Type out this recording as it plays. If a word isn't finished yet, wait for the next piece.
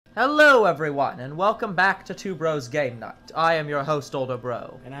Hello everyone, and welcome back to Two Bros Game Night. I am your host, Older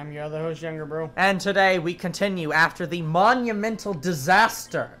Bro. And I'm your other host, Younger Bro. And today we continue after the monumental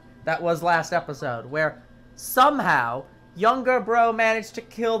disaster that was last episode, where somehow Younger Bro managed to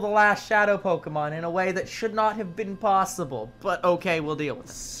kill the last Shadow Pokemon in a way that should not have been possible. But okay, we'll deal with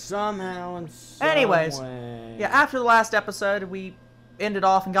it. Somehow and some Anyways, way. yeah, after the last episode, we ended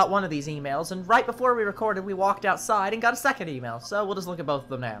off and got one of these emails, and right before we recorded, we walked outside and got a second email, so we'll just look at both of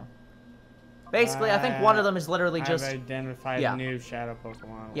them now. Basically, I think one of them is literally just... I've identified a new Shadow Pokemon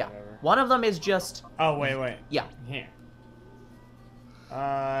or whatever. One of them is just... Oh, wait. Yeah. Here.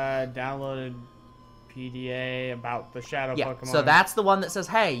 Downloaded PDA about the Shadow Pokemon. So that's the one that says,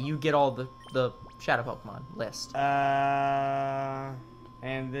 hey, you get all the Shadow Pokemon list.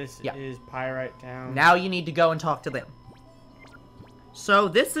 And this is Pyrite Town. Now you need to go and talk to them. So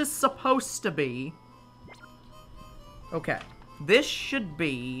this is supposed to be... Okay. This should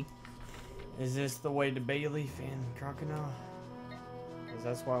be... Is this the way to Bayleaf and Crocodile? Because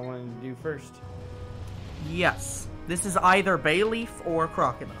that's what I wanted to do first. Yes. This is either Bayleaf or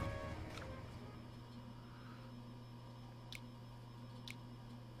Crocodile.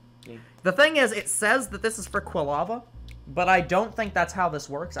 Yeah. The thing is, it says that this is for Quilava, but I don't think that's how this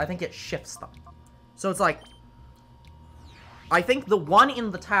works. I think it shifts them. So it's like... I think the one in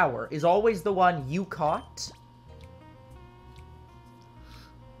the tower is always the one you caught.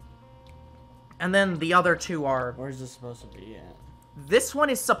 And then the other two are... Where's this supposed to be at? This one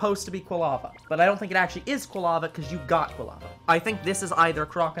is supposed to be Quilava, but I don't think it actually is Quilava because you got Quilava. I think this is either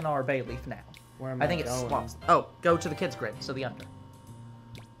Crocodile or Bayleaf now. Where am I think it swaps. Oh, go to the kids' grid, so the under.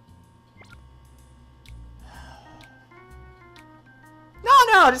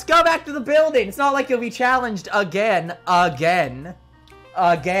 No, just go back to the building. It's not like you'll be challenged again.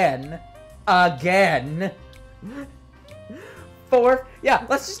 Fourth. Yeah,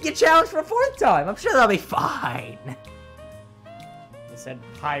 let's just get challenged for a fourth time. I'm sure that'll be fine. It said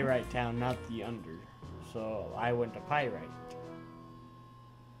Pyrite Town, not the under. So I went to Pyrite.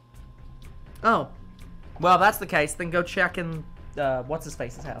 Oh. Well, if that's the case, then go check in,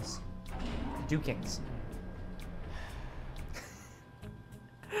 what's-his-face's house. Duking's.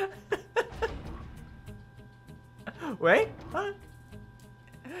 Wait? What?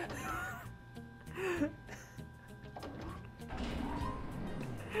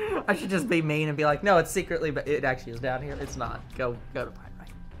 I should just be mean and be like, no, it's secretly, but it actually is down here. It's not. Go to Pyrite.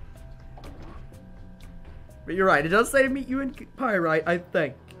 But you're right. It does say to meet you in Pyrite, I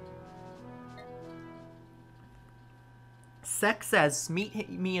think. SECC says meet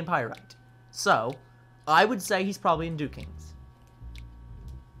me in Pyrite. So, I would say he's probably in Duking's.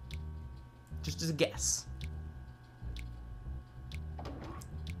 Just as a guess.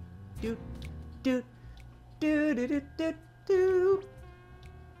 Do.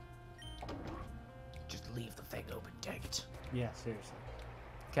 Just leave the thing open, take it. Yeah, seriously.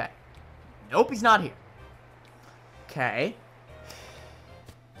 Okay. Nope, he's not here. Okay.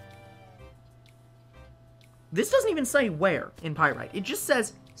 This doesn't even say where in Pyrite. It just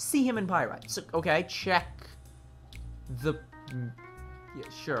says see him in Pyrite. So, okay, check the... Yeah,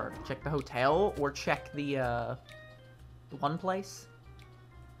 sure. Check the hotel or check the one place.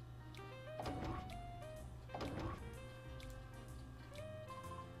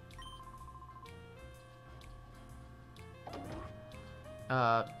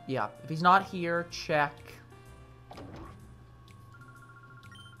 Yeah. If he's not here, check.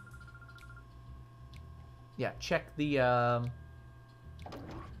 Yeah, check the,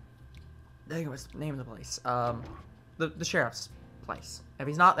 dang, what's the name of the place? The sheriff's place. If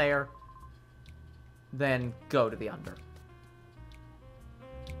he's not there, then go to the under.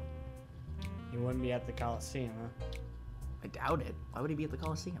 He wouldn't be at the Colosseum, huh? I doubt it. Why would he be at the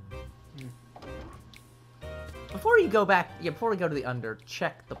Colosseum? Before you go back, yeah, before we go to the under,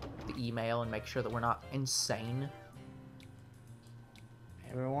 check the email and make sure that we're not insane.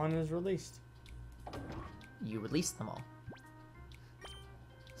 Everyone is released. You released them all.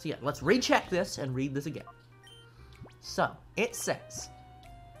 So yeah, let's recheck this and read this again. So, it says,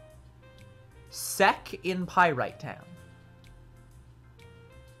 SECC in Pyrite Town.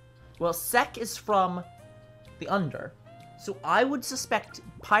 Well, SECC is from the under, so I would suspect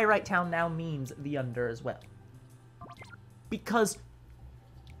Pyrite Town now means the under as well. Because...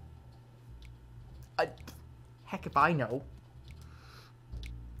 heck if I know.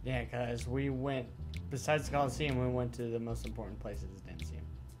 Yeah, because we went... Besides the Colosseum, we went to the most important places in Densea.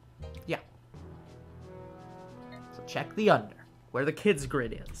 Yeah. So check the under, where the kids'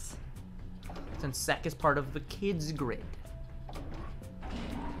 grid is. Since SECC is part of the kids' grid.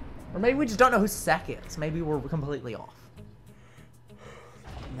 Or maybe we just don't know who SECC is. Maybe we're completely off.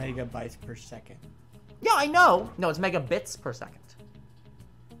 Megabytes per second. Yeah, I know. No, it's megabits per second.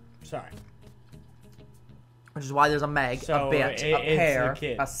 Sorry. Which is why there's a meg, So a bit, a it's pair, the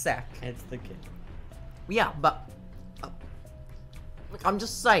kid. a sec. It's the kid. Yeah, but... I'm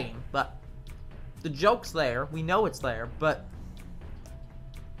just saying, but... The joke's there. We know it's there, but...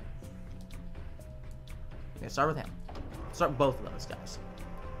 Yeah, start with him. Start with both of those guys.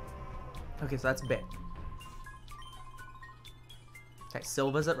 Okay, so that's bit. Okay,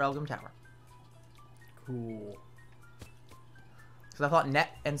 Silva's at Relgam Tower. Cool. Because I thought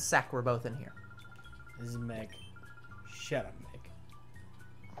Net and Sec were both in here. This is Meg. Shut up,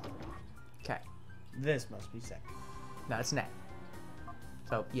 Meg. Okay. This must be Sec. No, it's Net.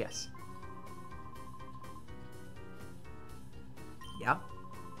 So, yes. Yep.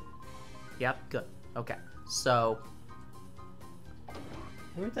 Yep, good. Okay. So...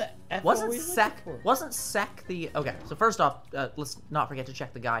 Who the F Wasn't Sec the... Okay, so first off, let's not forget to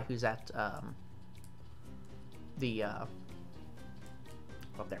check the guy who's at, up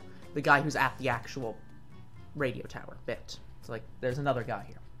there. The guy who's at the actual radio tower bit. It's like, there's another guy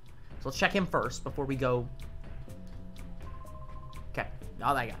here. So let's check him first before we go... Okay,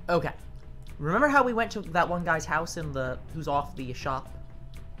 not that guy. Okay. Remember how we went to that one guy's house in the... who's off the shop?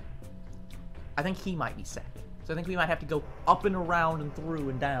 I think he might be Sec. So I think we might have to go up and around and through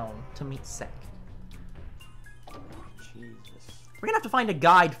and down to meet Sec. Jesus. We're gonna have to find a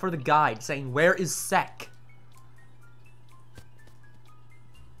guide for the guide saying, where is Sec?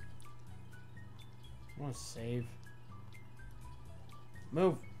 I want to save.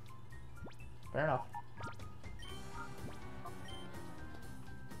 Move. Fair enough.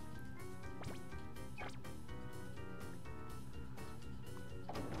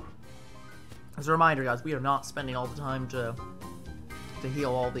 As a reminder, guys, we are not spending all the time to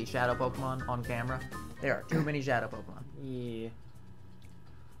heal all the shadow Pokemon on camera. There are too many shadow Pokemon. Yeah.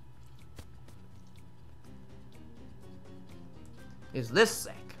 Is this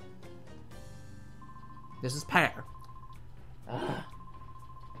Sec? This is Pear.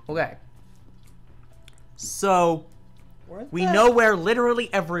 Okay. So, we know where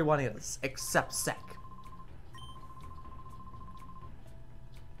literally everyone is, except Sec.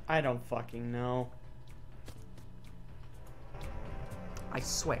 I don't fucking know. I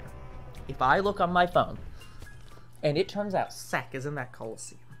swear, if I look on my phone, and it turns out Sec is in that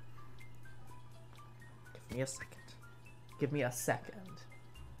Colosseum. Give me a second. Give me a second.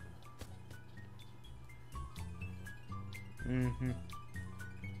 Mm-hmm.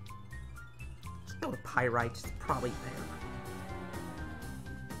 Just go to Pyrite, it's probably there.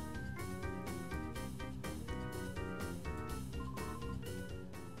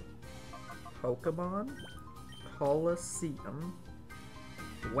 Pokémon Colosseum.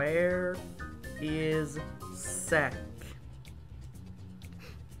 Where is Sec?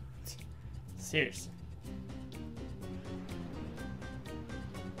 Seriously.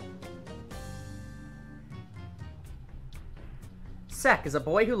 Sec is a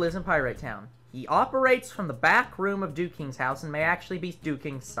boy who lives in Pirate Town. He operates from the back room of Duking's house and may actually be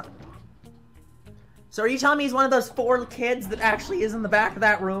Duking's son. So are you telling me he's one of those 4 kids that actually is in the back of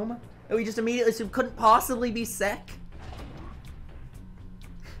that room? That we just immediately assumed couldn't possibly be Sec?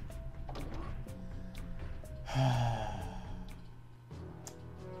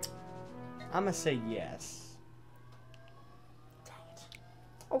 I'm gonna say yes. Dang it.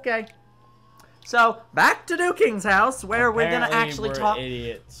 Okay. So, back to Duking's house, where Apparently we're gonna actually we're talk...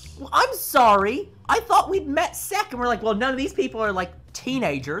 idiots. Well, I'm sorry. I thought we'd met Sec, and we're like, well, none of these people are, like,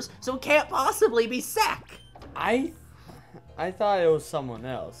 teenagers, so it can't possibly be Sec. I thought it was someone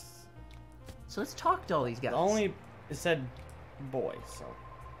else. So let's talk to all these guys. It said boy, so.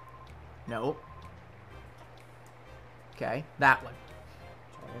 No. Okay, that one.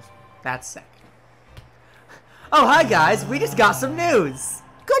 That's Sec. Oh, hi guys, we just got some news.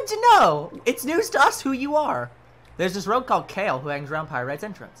 Good to know. It's news to us who you are. There's this rogue called Kale who hangs around Pyrite's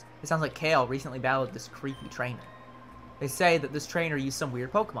entrance. It sounds like Kale recently battled this creepy trainer. They say that this trainer used some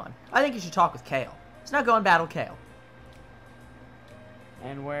weird Pokemon. I think you should talk with Kale. So now go and battle Kale.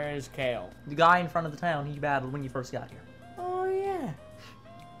 And where is Kale? The guy in front of the town he battled when you first got here. Oh, yeah.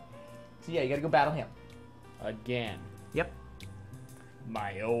 So yeah, you gotta go battle him. Again. Yep.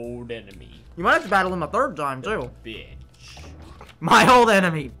 My old enemy. You might have to battle him a 3rd time, too. Bitch. My old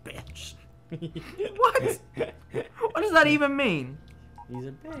enemy, bitch. What? What does that even mean? He's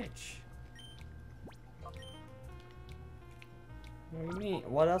a bitch. What do you mean?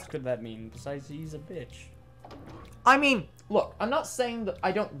 What else could that mean besides he's a bitch? I mean, look, I'm not saying that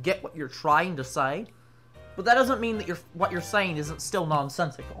I don't get what you're trying to say, but that doesn't mean that what you're saying isn't still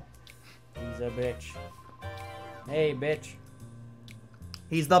nonsensical. He's a bitch. Hey, bitch.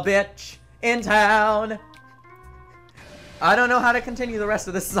 He's the bitch in town. I don't know how to continue the rest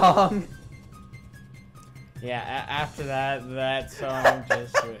of this song. Yeah, after that song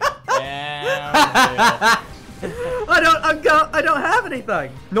just went downhill. I don't have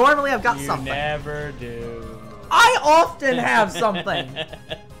anything. Normally I've got something. You never do. I often have something.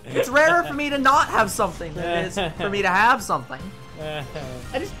 It's rarer for me to not have something than it is for me to have something. I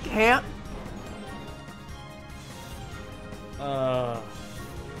just can't.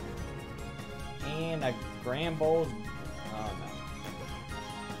 And a Grand Bowl's. Oh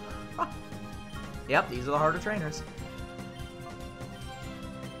no. Yep, these are the harder trainers.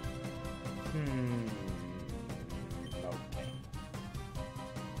 Okay.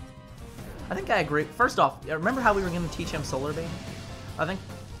 I think I agree. First off, remember how we were going to teach him Solar Beam? I think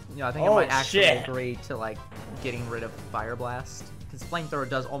I might actually agree to like getting rid of Fire Blast, because Flamethrower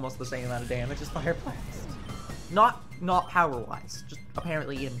does almost the same amount of damage as Fire Blast. Not power wise, just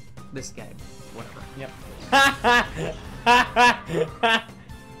apparently in this game. Whatever. Yep.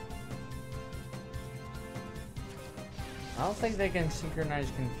 I don't think they can synchronize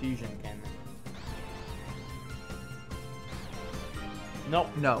Confusion, can they? Nope.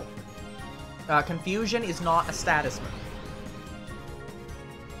 No. Confusion is not a status move.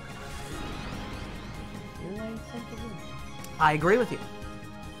 I agree with you.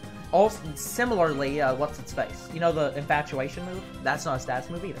 Also, similarly, what's its face? You know the Infatuation move? That's not a status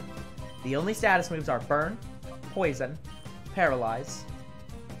move either. The only status moves are Burn, Poison, Paralyze,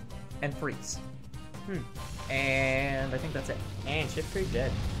 and Freeze. And I think that's it. And Shift Tree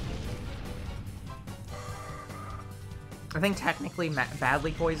dead. I think technically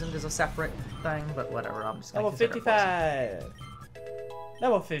badly poisoned is a separate thing, but whatever. I'm just gonna Level 55.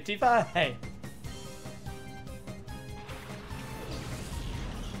 Level 55.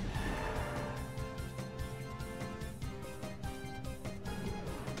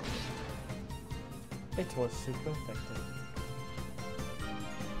 It was super effective.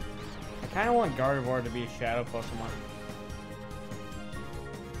 I kind of want Gardevoir to be a shadow Pokemon.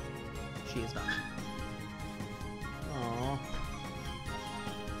 She is not. Aww.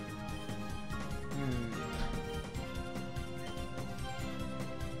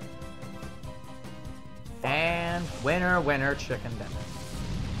 And winner, chicken dinner.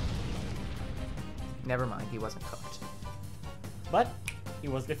 Never mind, he wasn't cooked. But he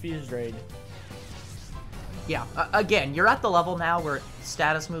was the Fuse Raid. Yeah, again, you're at the level now where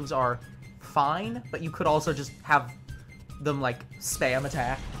status moves are fine, but you could also just have them, like, spam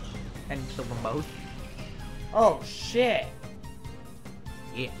attack and kill them both. Oh, shit!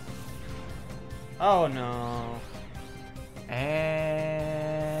 Yeah. Oh, no.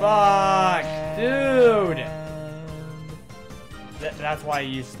 And... Fuck! Dude! That's why I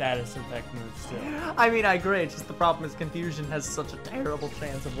use status effect moves, too. I mean, I agree, it's just the problem is Confusion has such a terrible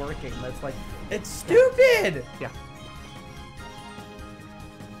chance of working. That's like, it's stupid! Yeah.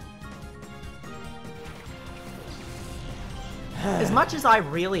 As much as I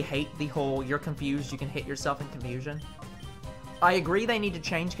really hate the whole you're confused, you can hit yourself in Confusion, I agree they need to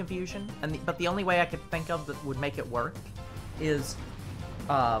change Confusion, but the only way I could think of that would make it work is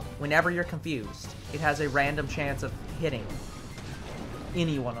whenever you're confused, it has a random chance of hitting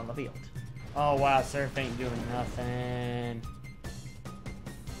anyone on the field. Oh wow, Surf ain't doing nothing.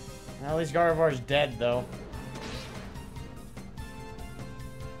 At least Gardevoir's dead though.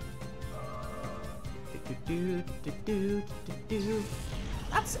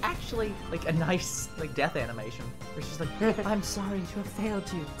 That's actually like a nice like death animation. Where she's like, "I'm sorry to have failed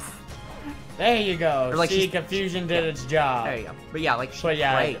you." There you go. Or like See, Confusion did its job. There you go. But yeah, like she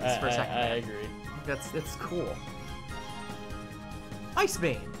breaks for a second. I agree. It's cool. Ice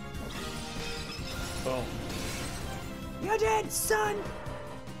Beam. Boom. You're dead, son.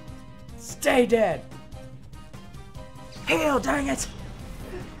 Stay dead. Heal, dang it.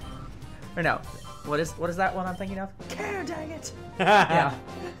 Or no, what is that one I'm thinking of? Care, dang it. Yeah.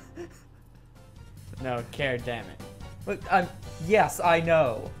 No, care, damn it. But yes, I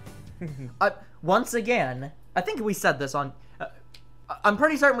know. Once again, I think we said this on. I'm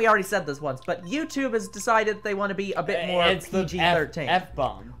pretty certain we already said this once, but YouTube has decided they want to be a bit more PG-13.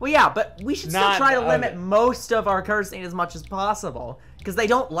 F-bomb. Well, yeah, but we should still Not try to limit most of our cursing as much as possible, because they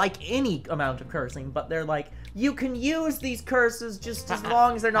don't like any amount of cursing, but they're like, you can use these curses just as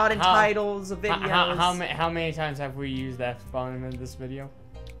long as they're not in titles of videos. How many times have we used F-bomb in this video?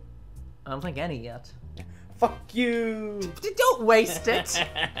 I don't think any yet. Fuck you! Don't waste it!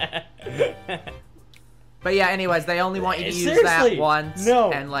 But yeah, anyways, they only want you to use Seriously, that once.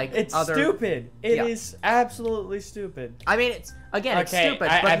 No, and like it's other... stupid. It is absolutely stupid. I mean, it's again, it's stupid.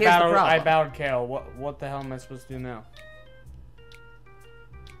 I But here's the problem. I battled Kale. What the hell am I supposed to do now?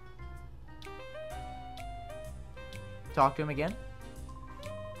 Talk to him again.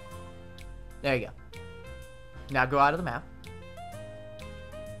 There you go. Now go out of the map.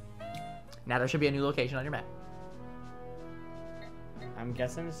 Now there should be a new location on your map. I'm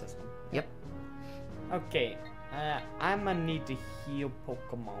guessing it's this one. Yep. Okay. I'm gonna need to heal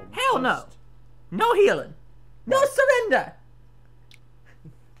Pokemon. Hell no! first. No healing! No surrender!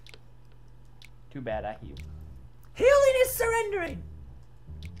 Too bad I heal. Healing is surrendering!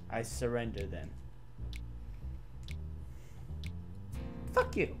 I surrender then.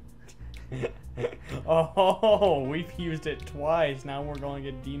 Fuck you. Oh, we've used it twice. Now we're going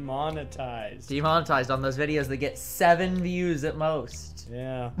to get demonetized. Demonetized on those videos that get 7 views at most.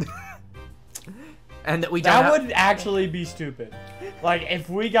 Yeah. And that we don't That would actually be stupid. Like, if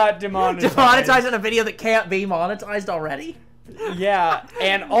we got demonetized. Demonetized on a video that can't be monetized already? Yeah,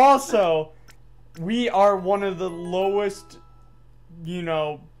 and also, we are one of the lowest,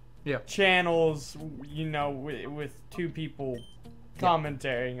 channels, with 2 people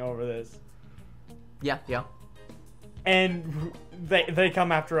commentating over this. Yeah, yeah. And they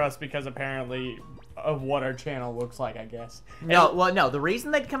come after us because apparently of what our channel looks like, I guess. No, well, no, the reason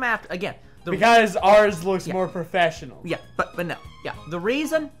they'd come after, again... Because ours looks more professional. Yeah, but no. Yeah, the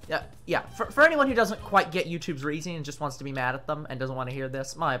reason... for anyone who doesn't quite get YouTube's reasoning and just wants to be mad at them and doesn't want to hear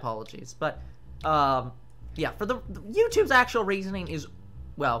this, my apologies. But, yeah, for the YouTube's actual reasoning is,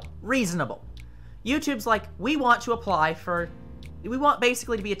 well, reasonable. YouTube's like, we want to apply for... We want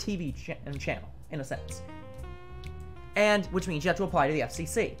basically to be a TV channel, in a sense. And, which means you have to apply to the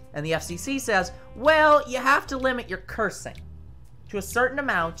FCC. And the FCC says, well, you have to limit your cursing to a certain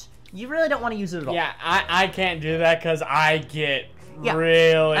amount. You really don't want to use it at all. Yeah, I can't do that because I get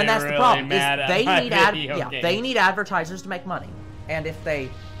really, and that's really the problem, mad is at they my need video games. they need advertisers to make money. And if they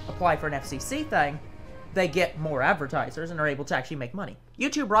apply for an FCC thing, they get more advertisers and are able to actually make money.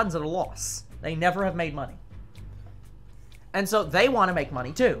 YouTube runs at a loss. They never have made money. And so they want to make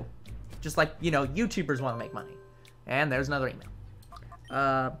money too. Just like, YouTubers want to make money. And there's another email.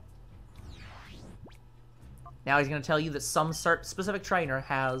 Now he's going to tell you that some specific trainer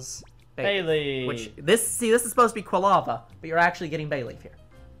has Bayleaf. Which, this is supposed to be Quilava, but you're actually getting Bayleaf here.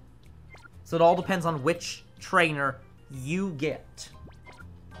 So it all depends on which trainer you get.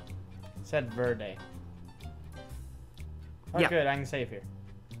 Said Verde. Oh, Yeah. good, I can save here.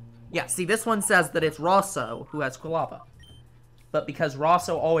 Yeah, see, this one says that it's Rosso who has Quilava. But because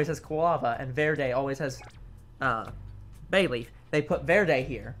Rosso always has Quilava and Verde always has Bayleaf, they put Verde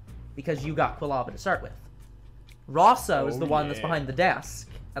here because you got Quilava to start with. Rosso is the one that's behind the desk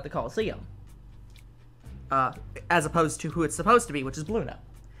at the Colosseum. As opposed to who it's supposed to be, which is Bluno.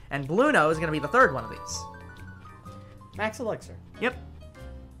 And Bluno is going to be the third one of these. Max Elixir. Yep.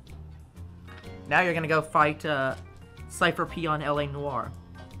 Now you're going to go fight Cypher P on LA Noir.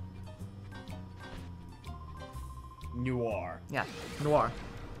 Noir. Yeah, Noir.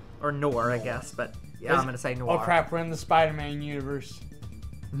 Or Noir, I guess, but yeah, I'm going to say Noir. Oh crap, we're in the Spider-Man universe.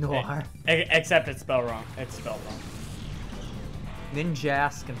 Noir. Except it's spelled wrong. It's spelled wrong.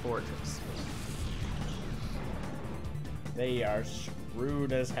 Ninjask and Fortress. They are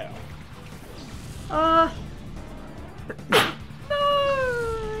screwed as hell.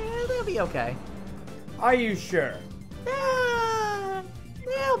 They'll be okay. Are you sure?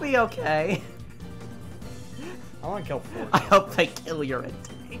 They'll be okay. I want to kill Fortress. I hope they kill your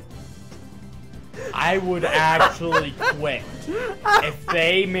intake. I would actually quit. If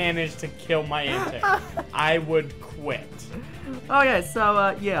they managed to kill my intake, I would quit. Okay,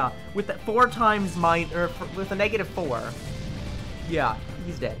 so, yeah. With that 4 times with a -4. Yeah,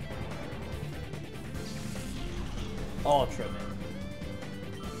 he's dead. Ultra.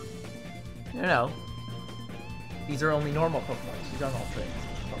 No. These are only normal Pokemon. These aren't Ultra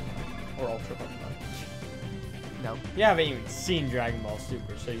Pokemon. Or Ultra Pokemon. No. You haven't even seen Dragon Ball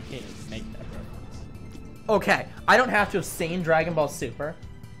Super, so you can't even make that reference. Okay, I don't have to have seen Dragon Ball Super,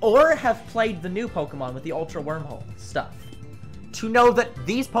 or have played the new Pokemon with the Ultra Wormhole stuff, to know that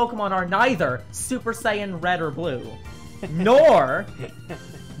these Pokemon are neither Super Saiyan Red or Blue, nor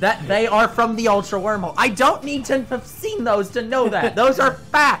that they are from the Ultra Wormhole. I don't need to have seen those to know that. Those are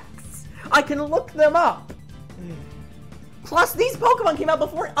facts. I can look them up. Plus, these Pokemon came out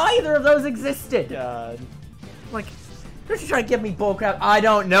before either of those existed. God. Like, don't you try to give me bullcrap. I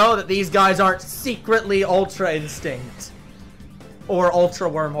don't know that these guys aren't secretly Ultra Instinct. Or Ultra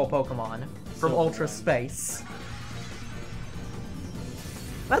Wormhole Pokemon from Ultra Space.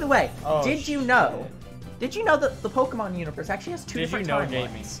 By the way, did you know that the Pokemon universe actually has two different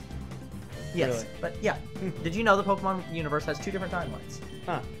timelines? Yes, Really? but yeah. Did you know the Pokemon universe has 2 different timelines?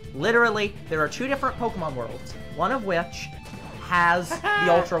 Huh. Literally, there are 2 different Pokemon worlds, one of which has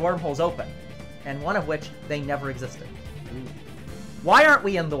the Ultra Wormholes open, and one of which they never existed. Why aren't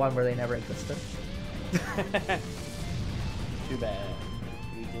we in the one where they never existed? Too bad.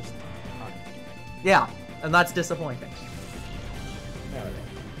 We just aren't. Yeah, and that's disappointing. No,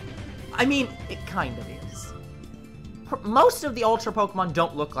 I mean, it kind of is. Most of the Ultra Pokemon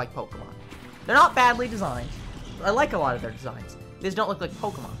don't look like Pokemon. They're not badly designed. I like a lot of their designs. They just don't look like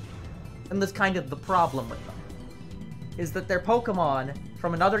Pokemon. And that's kind of the problem with them. Is that they're Pokemon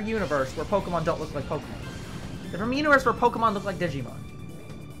from another universe where Pokemon don't look like Pokemon. They're from a universe where Pokemon look like Digimon.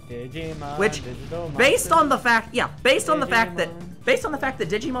 Digimon, Which, based on the fact, based on the fact that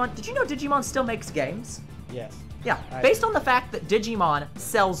Digimon, did you know Digimon still makes games? Yes. Yeah, based on the fact that Digimon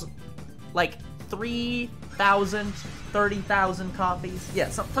sells, like, 3,000, 30,000 copies. Yeah,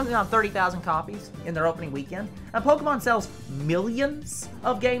 something around 30,000 copies in their opening weekend. And Pokemon sells millions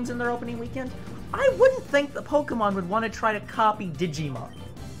of games in their opening weekend. I wouldn't think that Pokemon would want to try to copy Digimon.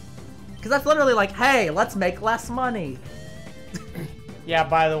 Because that's literally like, hey, let's make less money. Yeah,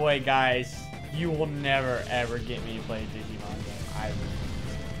 by the way, guys, you will never, ever get me to play a Digimon game.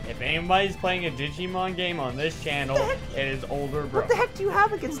 If anybody's playing a Digimon game on this channel, it is older bro. What the heck do you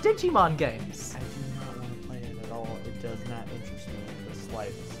have against Digimon games? I do not want to play it at all. It does not interest me in the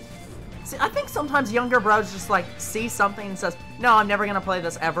slightest. See, I think sometimes younger bros just, like, see something and says, no, I'm never going to play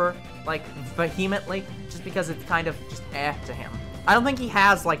this ever, like, vehemently, just because it's kind of just to him. I don't think he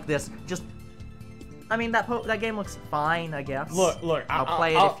has, like, this, just... I mean, that game looks fine, I guess. Look, I'll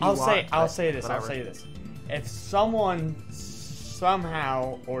play it if you want. I'll say this. If someone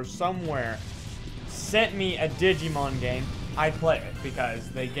somehow or somewhere sent me a Digimon game, I'd play it because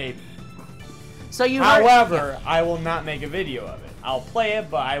they gave it. So you However, I will not make a video of it. I'll play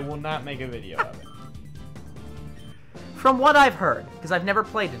it, but I will not make a video of it. From what I've heard, because I've never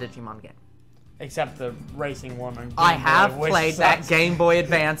played a Digimon game. Except the racing one on Game I have Boy, played that Game Boy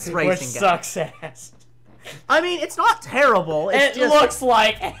Advance racing which game. sucks ass. I mean, it's not terrible. It just looks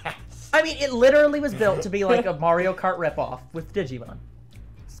like ass. I mean, it literally was built to be like a Mario Kart ripoff with Digimon.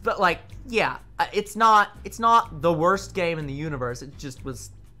 But like, yeah, it's not the worst game in the universe. It just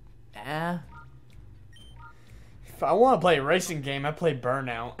was, If I want to play a racing game, I play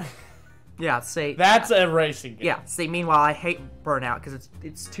Burnout. Yeah, see, that's a racing game. Yeah, see, meanwhile, I hate Burnout because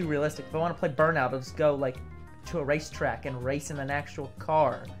it's too realistic. If I want to play Burnout, I'll just go like to a racetrack and race in an actual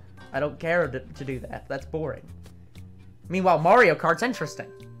car. I don't care to do that. That's boring. Meanwhile, Mario Kart's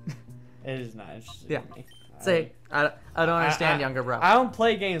interesting. It is not interesting. Yeah. To me. See, I don't understand younger bro. I don't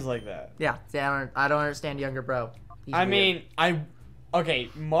play games like that. Yeah, see, I don't understand younger bro. He's I weird. mean, okay,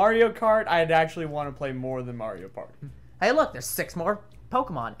 Mario Kart, I'd actually want to play more than Mario Party. Hey, look, there's 6 more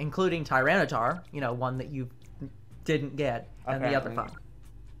Pokemon, including Tyranitar, you know, one that you didn't get, and the other 5.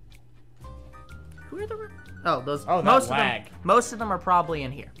 Who are the... Oh, those... Oh, most of them are probably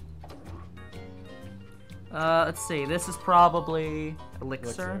in here. Let's see, this is probably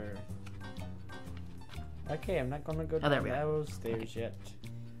Elixir. Okay, I'm not gonna go down those stairs yet.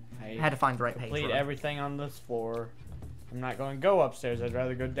 I had to find the right page. Complete everything on this floor. I'm not going to go upstairs. I'd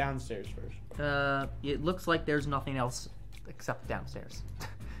rather go downstairs first. It looks like there's nothing else except downstairs.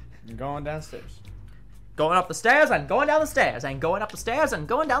 I'm going downstairs. Going up the stairs and going down the stairs and going up the stairs and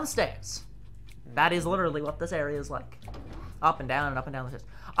going down the stairs. That is literally what this area is like. Up and down the stairs.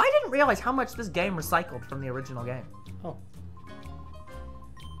 I didn't realize how much this game recycled from the original game. Oh.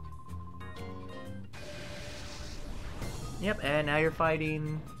 Yep, and now you're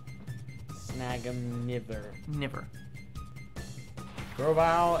fighting... Snag'em Niver.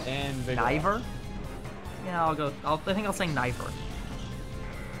 Grovyle and Vigor. Niver? Yeah, I think I'll say Niver.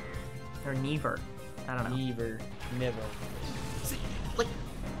 Or Never. I don't know. Niver. See, like, you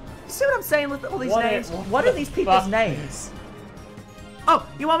see what I'm saying with all these names? What are these people's names? Oh,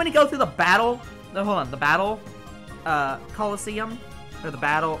 you want me to go through the battle? No, hold on. The battle Colosseum? Or the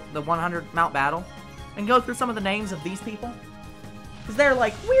 100 Mount Battle? And go through some of the names of these people? Because they're,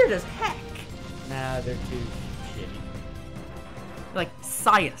 like, weird as heck. Nah, they're too shitty. Like,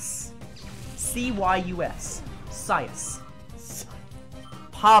 Sias. C-Y-U-S. Sias.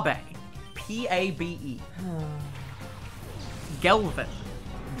 Pabe. P-A-B-E. Gelvin.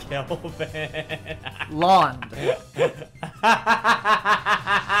 Lond.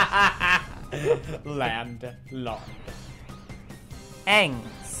 Lond.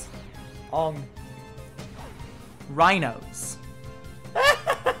 Engs. Rhinos.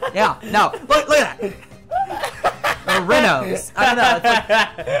 Yeah, no, look at that. Or rhinos. I don't know.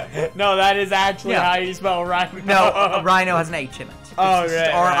 It's like, no, that is actually how you spell rhino. No, a rhino has an H in it. It's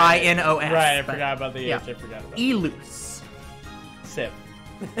right. R-I-N-O-S. Right, I forgot about the H. I forgot about Elus. Sip.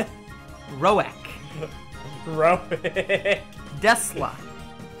 Roek. Roek. Desla.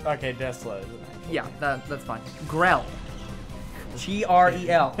 Okay, Desla. Yeah, that's fine. Grell.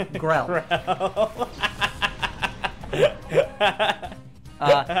 Grel. Grel.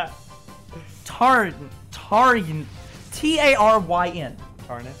 Taryn. Taryn.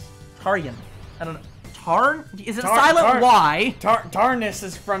 Tarnus? Taryn. I don't know. Tarn? Is it a silent Y? Tarnus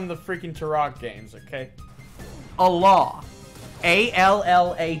is from the freaking Turok games, okay? Allah.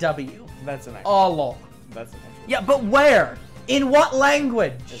 A-L-L-A-W. That's an Allah. That's an actual. Yeah, but where? In what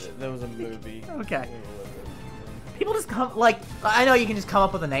language? There was a movie. Okay. People just come, like, I know you can just come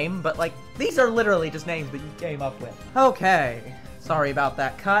up with a name, but, like, these are literally just names that you came up with. Okay. Sorry about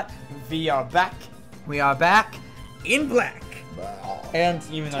that cut. We are back. We are back in black. And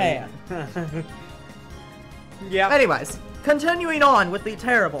Even tan. Yeah. Anyways, continuing on with the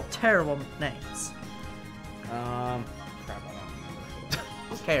terrible, terrible names. Crap, I don't remember.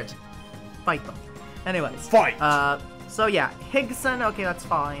 Who cares? Fight them. Anyways. Fight! So yeah, Higson, okay, that's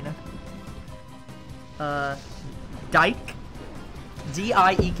fine. Dyke.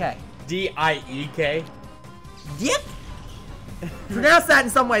 D-I-E-K. D-I-E-K? Dick? Pronounce that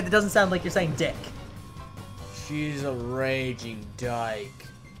in some way that doesn't sound like you're saying dick. She's a raging dyke.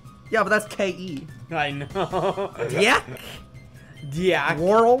 Yeah, but that's K-E. I know. Dick? Diak.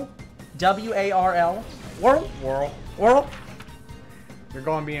 Whirl. W-A-R-L. Whirl. Whirl. Whirl. You're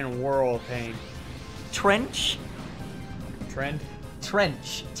going to be in a whirl of pain. Trench. Trend?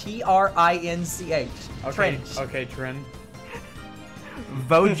 Trench. T-R-I-N-C-H. Okay. Trench. Okay, trend.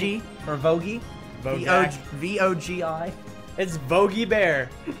 Vogie. Or Vogie. Vogak. V-O-G-I. It's Vogie Bear.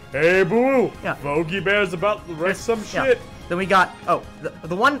 Hey, boo! Yeah. Vogie Bear's about to wreck some Yeah. shit. Then we got, oh,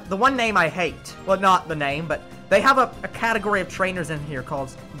 the one name I hate. Well, not the name, but they have a category of trainers in here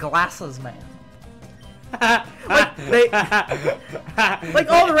called Glasses Man. like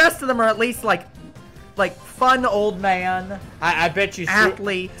all the rest of them are at least like fun old man. I bet you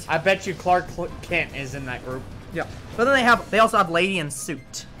athlete. I bet you Clark Kent is in that group. Yeah. But then they also have Lady in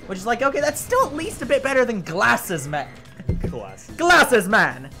Suit, which is like, okay, that's still at least a bit better than Glasses Man. Glasses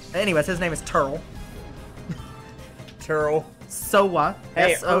Man. Anyways, his name is Turl. Turl. Sowa.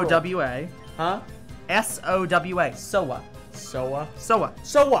 Hey, S-O-W-A. Huh? S-O-W-A. Sowa. Soa? Sowa.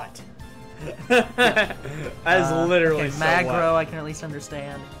 So what? That is literally okay, so Magro, what. I can at least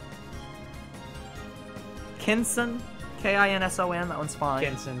understand. Kinson. K-I-N-S-O-N. That one's fine.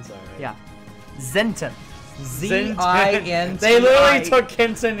 Kinson's alright. Yeah. Zenton. Z-I-N-T-I-N. They literally took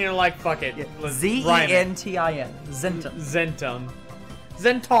Kinson and you're like, fuck it. Let's rhyme it. Z-E-N-T-I-N. Zenton. Zenton.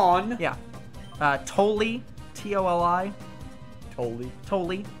 Zenton. Yeah. Toli. T-O-L-I. Totally.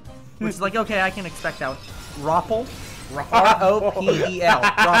 Toli. Which is like, okay, I can expect that. Roppel. R-O-P-E-L.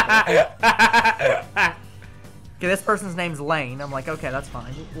 Roppel. Okay, this person's name's Lane. I'm like, okay, that's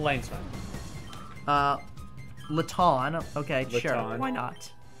fine. Lane's fine. Laton. Okay, sure. Laton. Why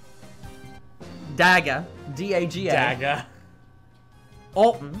not? Daga. D-A-G-A. Daga.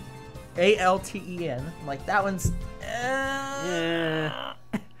 Alton. A-L-T-E-N. I'm like, that one's... Yeah.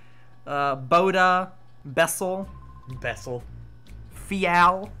 Boda. Bessel. Bessel.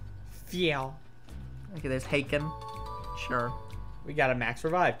 Fial. Fial. Okay, there's Haken. Sure. We got a max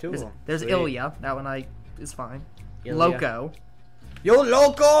revive, two of them. There's Sweet. Ilya. That one is fine. Ilya. Loco. Yo,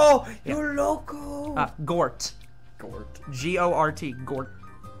 loco! Yeah. Yo, loco! Gort. Gort. G-O-R-T. Gort.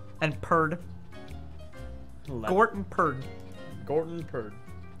 And Purd. Gort and Purd. Gordon Purd.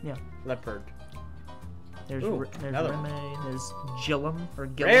 Yeah. Leopard. There's Ooh, Reme. another. There's Gillum or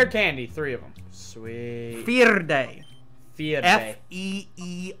Gillum. Rare candy, three of them. Sweet. Fierde. Fierde. F-E-E-R-D-E.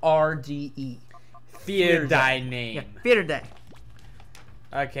 Fierde name. Yeah, Fierde.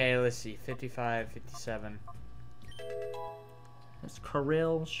 Okay, let's see. 55, 57. There's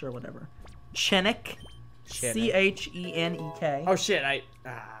Kirill, sure, whatever. Chenik. Chenik. C-H-E-N-E-K. Oh shit,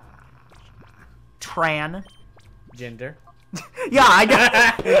 Tran. Gender. Yeah, I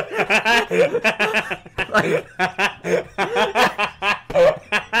got.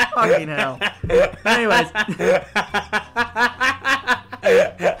 Fucking hell. Anyways.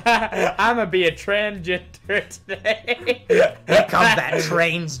 I'm gonna be a transgender today. Here comes that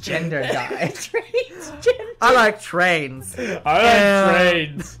transgender guy. Transgender. I like trains. I like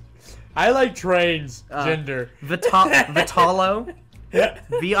trains. I like trains. Gender. Vitalo.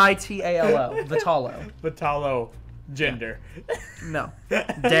 V-I-T-A-L-O. Vitalo. Vitalo. Gender. No.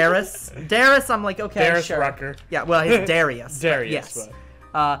 Darius. Darius, I'm like, okay, Darius sure. Rucker. Yeah, well, he's Darius. Darius.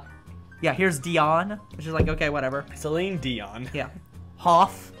 Yes. Yeah, here's Dion, which is like, okay, whatever. Celine Dion. Yeah.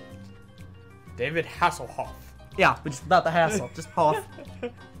 Hoff. David Hasselhoff. Yeah, which is about the hassle. Just Hoff.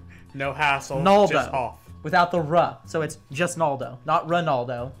 No hassle. Naldo. Just Hoff. Without the ruh. So it's just Naldo. Not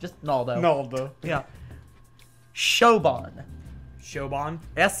Ronaldo. Just Naldo. Naldo. Yeah. Shobon. Shobon.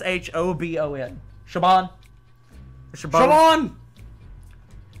 S-H-O-B-O-N. Shaban. Shobon!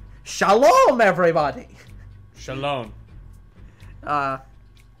 Shalom, everybody. Shalom.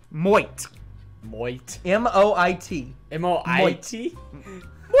 Moit. Moit. M-O-I-T. M-O-I-T?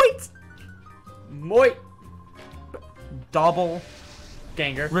 Moit. Moit. Double.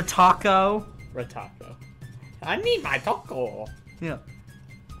 Ganger. Ritako. Ritako. I need my taco. Yeah.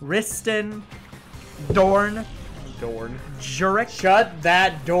 Riston. Dorn. Dorn. Jurek. Shut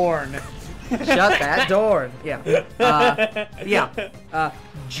that Dorn. Shut that Dorn. Yeah.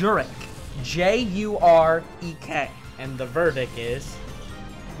 Jurek. J-U-R-E-K. And the verdict is...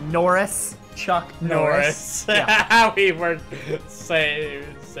 Norris. Chuck Norris. Yeah. We were same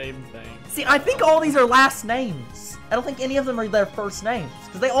thing. See, I think all these are last names. I don't think any of them are their first names.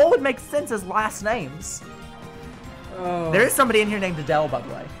 Because they all would make sense as last names. Oh. There is somebody in here named Adele, by the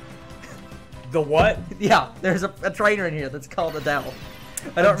way. The what? Yeah, there's a trainer in here that's called Adele.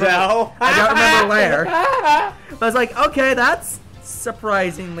 I don't Adele? Remember, I don't remember where. But I was like, okay, that's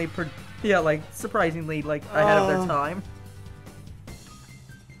surprisingly, surprisingly, ahead of their time.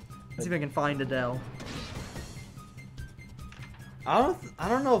 Let's see if I can find Adele. I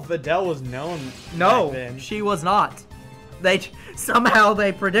don't know if Adele was known. No, back then. she was not. Somehow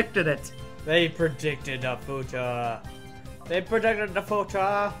they predicted it. They predicted the future. They predicted the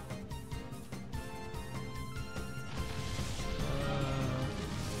future.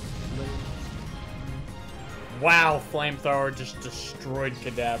 Wow, flamethrower just destroyed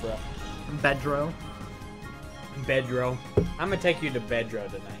Kadabra. Bedro. Bedro. I'm gonna take you to Bedro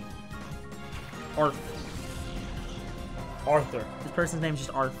tonight. Arth. Arthur. This person's name's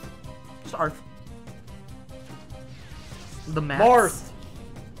just Arth. Just Arth. The Mets. Marth.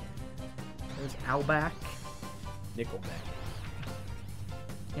 There's Alback. Nickelback.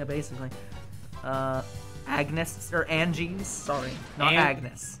 Yeah, basically. Agnes, or Angie's. Sorry, not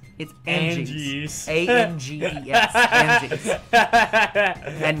Agnes. It's Angie's. A-N-G-E-S. Angie's.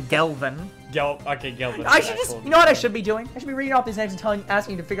 And Gelvin. Okay, Gelvin. I should just, you know what I should be doing? I should be reading off these names and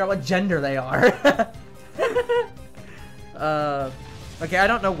asking you to figure out what gender they are. Okay, I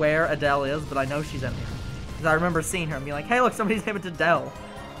don't know where Adele is, but I know she's in here. Because I remember seeing her and being like, hey, look, somebody's named Adele.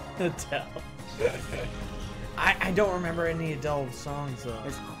 Adele. I don't remember any Adele songs, though.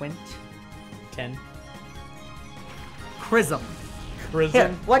 There's Quint. 10. Chrism. Chrism? Here,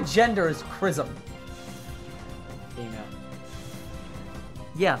 what gender is Chrism? Female.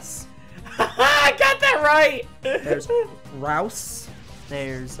 Yes. I got that right! There's Rouse.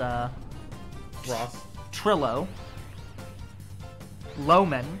 There's, Ross. Trillo.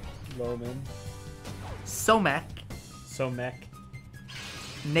 Loman. Loman. Somek. Somek.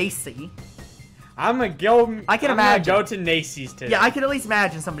 Nacy. I'm gonna go. I can imagine. Go to Nacy's today. Yeah, I can at least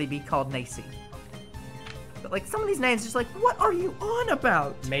imagine somebody be called Nacy. But like some of these names, just like, what are you on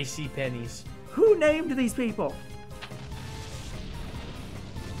about? Macy Pennies. Who named these people?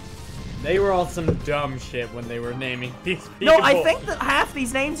 They were on some dumb shit when they were naming these people. No, I think that half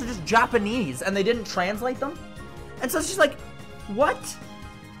these names are just Japanese and they didn't translate them. And so it's just like, what?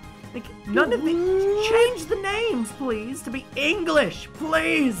 Like, none of the... Change the names, please, to be English,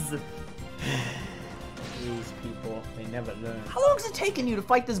 please! These people, they never learn. How long has it taken you to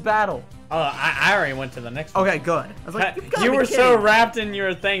fight this battle? Oh, I already went to the next one. Okay, good. I was like, you were so wrapped in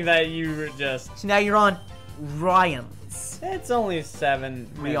your thing that you were just... So now you're on Ryans. It's only 7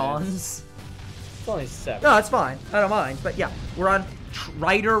 minutes. Ryans. It's only 7. No, it's fine. I don't mind. But yeah, we're on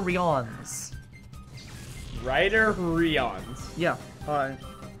Ryder Ryans. Ryder Ryans. Yeah.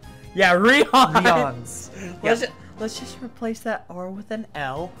 Yeah, Ryans. Let's just replace that R with an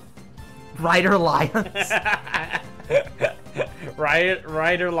L. Ryder Lions.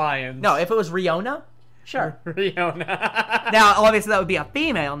 Ryder Lions. No, if it was Riona, sure. Riona. Now, obviously, that would be a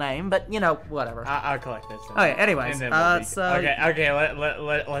female name, but, you know, whatever. I'll collect this. Okay, anyways. So... Okay,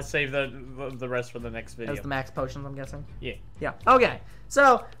 let's save the rest for the next video. That was the max potions, I'm guessing? Yeah. Yeah, okay.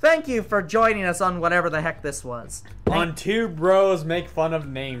 So, thank you for joining us on whatever the heck this was. On Two Bros Make Fun of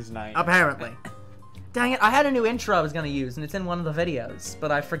Names Night. Apparently. Dang it, I had a new intro I was going to use, and it's in one of the videos,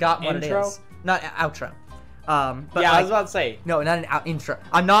 but I forgot what it is. Not outro. But yeah, I was about to say. No, not an intro.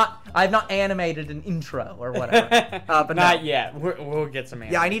 I've not animated an intro or whatever. But not yet. We'll get some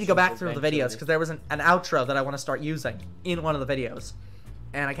Yeah, I need to go back through the videos, because there was an outro that I want to start using in one of the videos.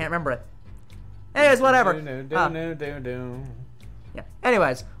 And I can't remember it. Anyways, whatever. Yeah.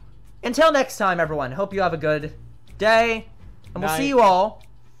 Anyways, until next time, everyone. Hope you have a good day, and we'll see you all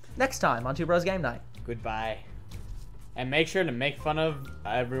next time on Two Bros Game Night. Goodbye. And make sure to make fun of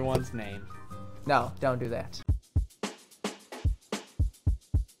everyone's name. No, don't do that.